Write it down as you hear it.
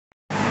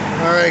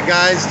Alright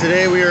guys,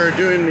 today we are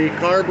doing the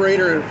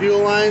carburetor and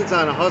fuel lines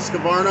on a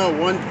Husqvarna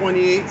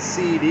 128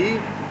 CD.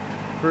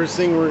 First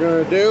thing we're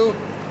going to do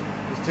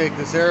is take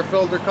this air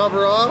filter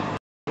cover off.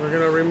 We're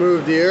going to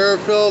remove the air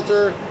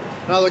filter.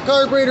 Now the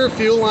carburetor,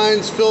 fuel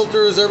lines,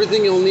 filters,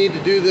 everything you'll need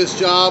to do this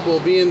job will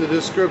be in the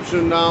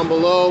description down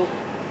below.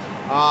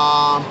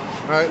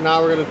 Alright, now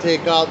we're going to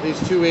take out these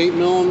two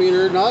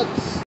 8mm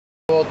nuts.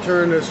 We'll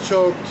turn this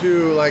choke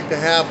to like the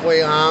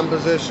halfway on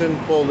position,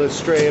 pull this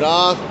straight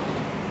off.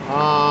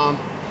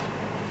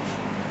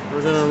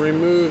 We're going to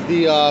remove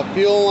the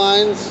fuel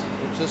lines,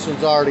 which this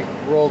one's already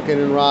broken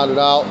and rotted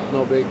out,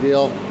 no big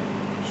deal.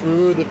 Just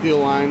remove the fuel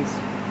lines.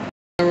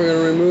 And we're going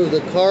to remove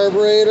the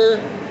carburetor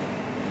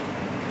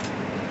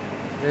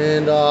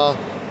and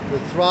the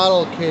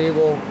throttle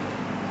cable,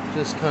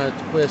 just kind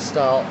of twist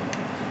out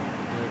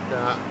like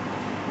that.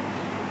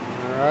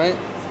 Alright.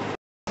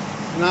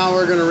 Now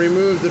we're going to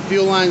remove the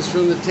fuel lines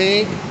from the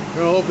tank.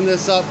 We're going to open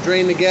this up,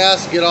 drain the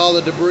gas, get all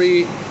the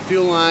debris,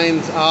 fuel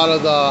lines out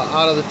of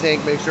the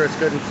tank, make sure it's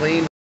good and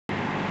clean.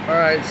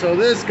 Alright, so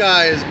this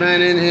guy has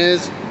been in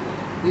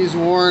he's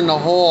worn the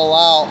hole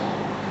out.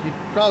 He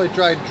probably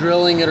tried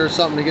drilling it or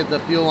something to get the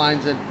fuel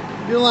lines in.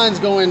 Fuel lines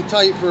go in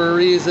tight for a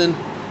reason.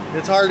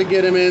 It's hard to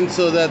get them in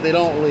so that they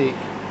don't leak.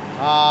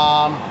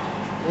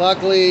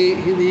 Luckily,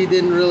 he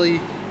didn't really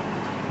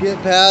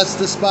get past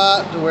the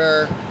spot to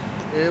where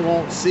it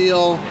won't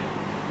seal.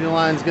 Fuel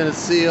line's gonna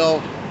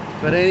seal,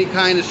 but any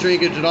kind of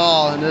shrinkage at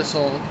all, and this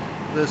will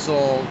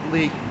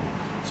leak.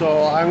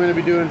 So I'm going to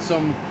be doing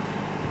some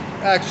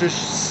extra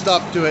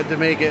stuff to it to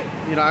make it,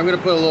 I'm going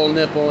to put a little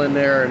nipple in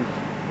there and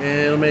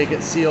it'll make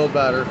it seal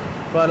better.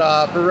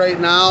 But for right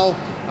now,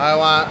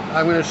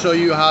 I'm going to show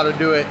you how to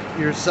do it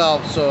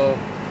yourself, so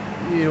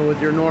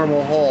with your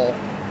normal hole,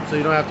 so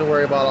you don't have to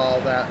worry about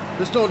all that.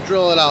 Just don't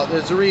drill it out.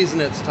 There's a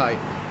reason it's tight.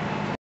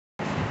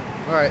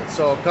 Alright,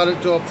 so cut it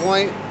to a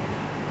point,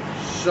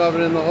 shove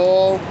it in the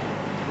hole.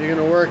 You're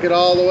going to work it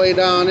all the way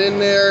down in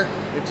there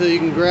until you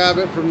can grab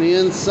it from the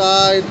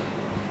inside.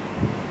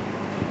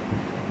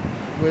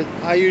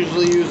 I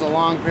usually use a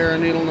long pair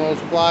of needle nose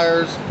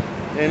pliers,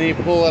 and you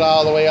pull it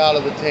all the way out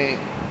of the tank.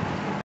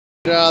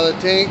 Get it out of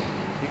the tank,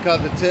 you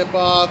cut the tip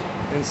off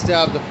and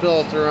stab the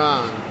filter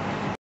on.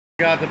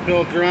 You got the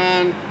filter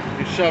on,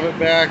 you shove it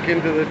back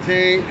into the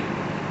tank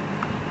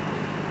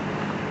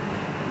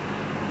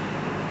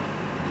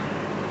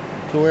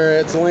to where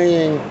it's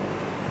laying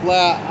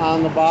flat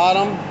on the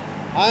bottom.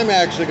 I'm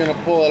actually going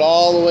to pull it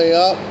all the way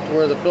up to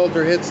where the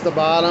filter hits the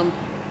bottom.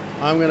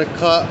 I'm going to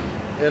cut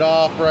it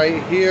off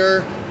right here,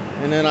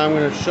 and then I'm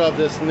going to shove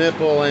this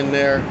nipple in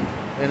there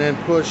and then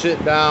push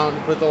it down,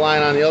 put the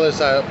line on the other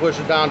side, push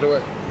it down to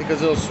it,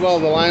 because it'll swell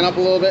the line up a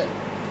little bit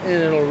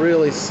and it'll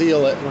really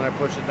seal it when I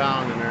push it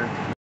down in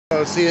there.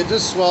 So see, it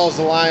just swells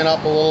the line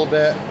up a little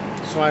bit,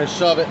 so when I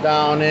shove it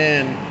down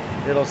in,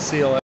 it'll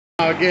seal it.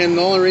 Now again,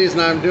 the only reason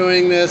I'm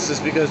doing this is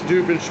because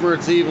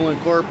Doofenshmirtz Evil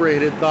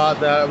Incorporated thought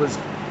that it was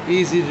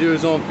easy to do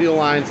his own fuel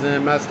lines and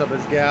then messed up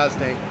his gas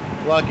tank.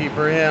 Lucky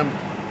for him,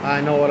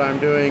 I know what I'm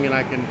doing, and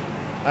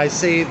I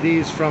save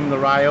these from the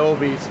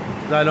Ryobis.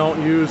 I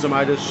don't use them,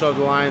 I just shove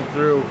the line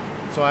through.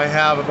 So I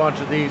have a bunch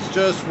of these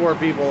just for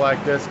people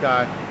like this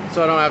guy,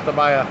 so I don't have to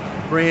buy a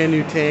brand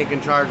new tank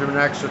and charge them an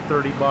extra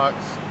 30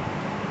 bucks.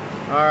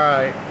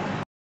 Alright,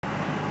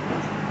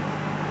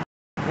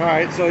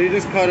 so you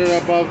just cut it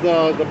above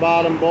the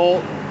bottom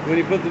bolt. When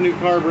you put the new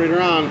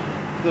carburetor on,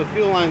 the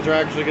fuel lines are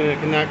actually going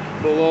to connect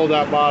below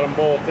that bottom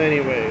bolt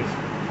anyways,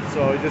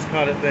 so you just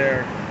cut it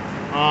there.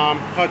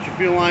 Cut your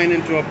fuel line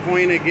into a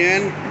point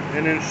again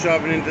and then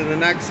shove it into the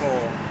next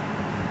hole.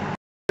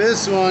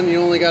 This one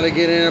you only got to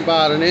get in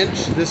about an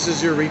inch. This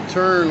is your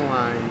return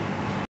line.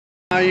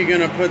 Now you're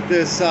going to put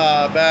this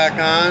back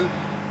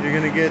on. You're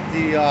going to get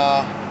the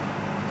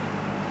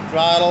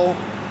throttle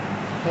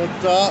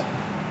hooked up,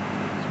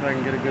 so I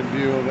can get a good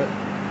view of it.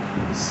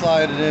 Just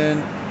slide it in,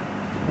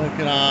 hook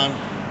it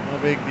on. No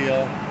big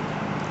deal.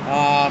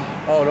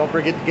 Oh, don't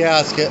forget the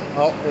gasket.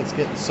 Oh, it's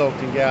getting soaked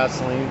in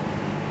gasoline.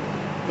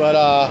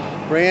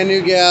 But brand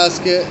new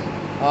gasket.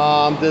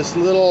 This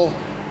little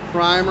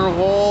primer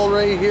hole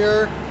right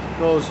here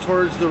goes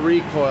towards the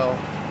recoil.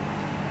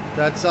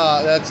 That's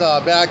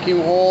a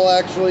vacuum hole,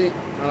 actually.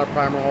 Not a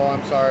primer hole,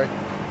 I'm sorry.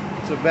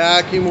 It's a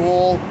vacuum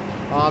hole.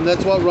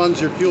 That's what runs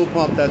your fuel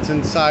pump that's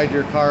inside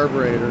your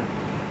carburetor.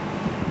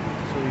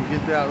 So you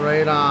get that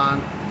right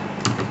on,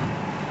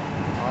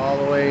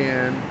 all the way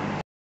in.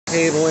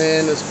 Cable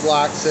in, this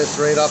block sits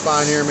right up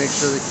on here. Make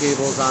sure the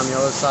cable is on the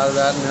other side of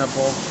that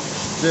nipple.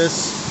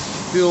 This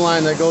fuel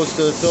line that goes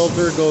to the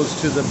filter goes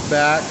to the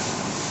back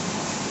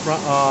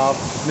front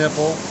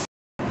nipple.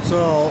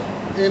 So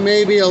it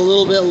may be a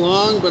little bit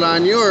long, but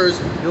on yours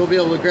you'll be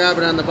able to grab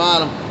it on the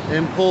bottom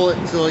and pull it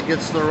until it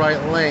gets the right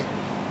length.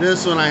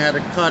 This one I had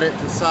to cut it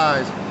to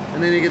size,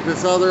 and then you get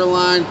this other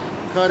line,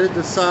 cut it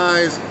to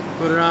size,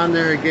 put it on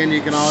there. Again,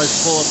 you can always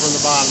pull it from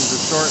the bottom to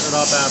shorten it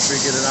up after you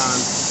get it on.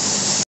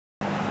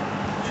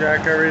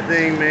 Check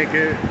everything, make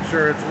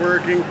sure it's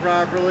working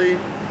properly.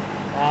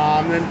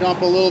 Then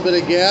dump a little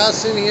bit of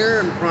gas in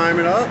here and prime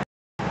it up.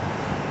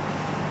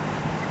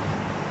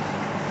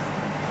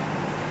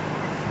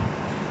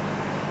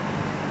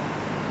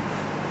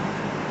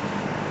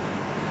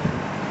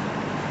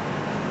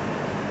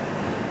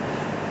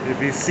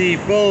 If you see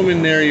foam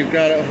in there, you've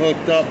got it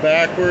hooked up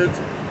backwards,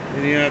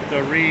 and you have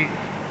to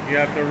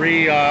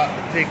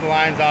take the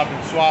lines off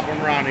and swap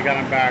them around. You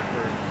got them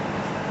backwards.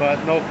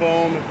 But no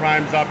foam, it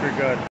primes up, you're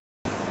good.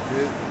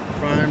 It's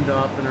primed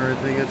up and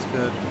everything, it's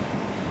good.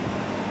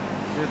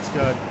 It's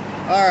good.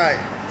 All right,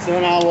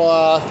 so now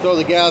we'll throw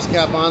the gas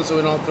cap on so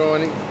we don't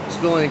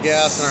spill any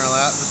gas in our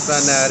lap. Just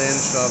bend that in,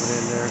 shove it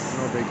in there.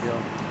 No big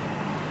deal.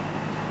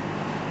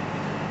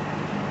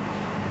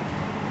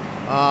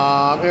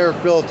 Air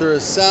filter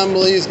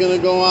assembly is going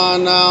to go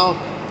on now.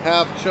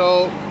 Half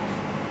choke,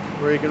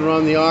 where you can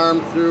run the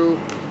arm through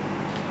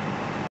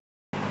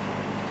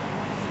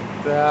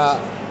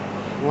that.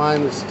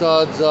 Line the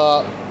studs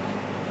up.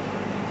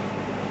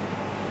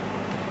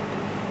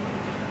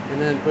 And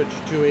then put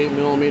your two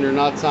 8mm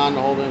nuts on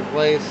to hold it in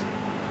place.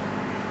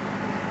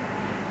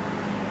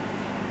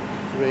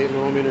 Two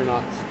 8mm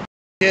nuts.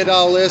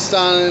 I'll list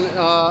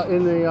on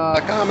in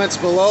the comments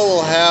below.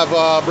 We'll have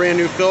a brand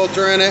new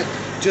filter in it,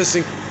 just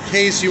in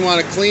case you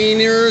want to clean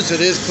yours.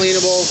 It is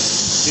cleanable.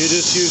 You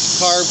just use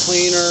carb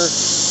cleaner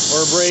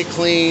or brake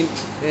clean,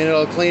 and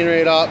it'll clean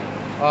right up.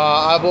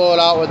 I blow it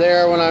out with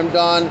air when I'm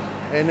done,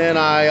 and then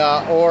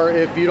or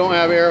if you don't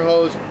have air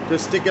hose,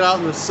 just stick it out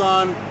in the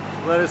sun.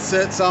 Let it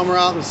sit somewhere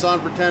out in the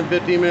sun for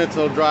 10-15 minutes.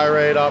 It'll dry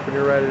right up and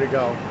you're ready to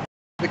go.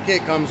 The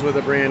kit comes with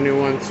a brand new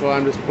one, so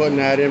I'm just putting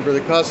that in for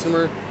the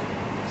customer.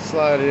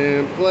 Slide it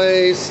in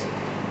place.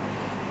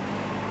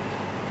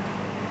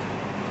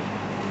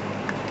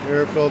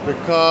 Air filter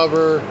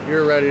cover.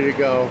 You're ready to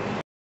go.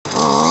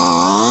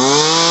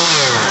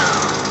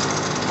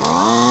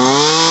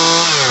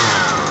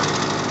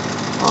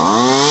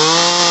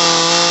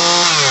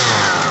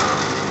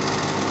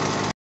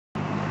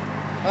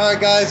 Alright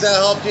guys, that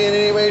helped you in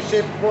any way,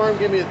 shape, or form.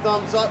 Give me a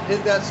thumbs up,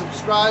 hit that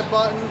subscribe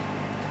button.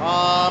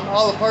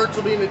 All the parts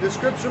will be in the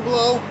description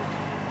below.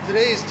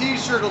 Today's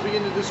t-shirt will be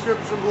in the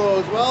description below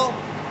as well.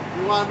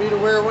 If you want me to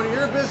wear one of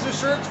your business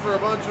shirts for a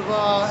bunch of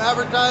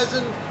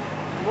advertising,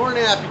 I'm more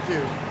than happy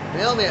to.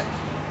 Mail me it.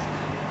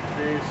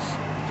 Peace.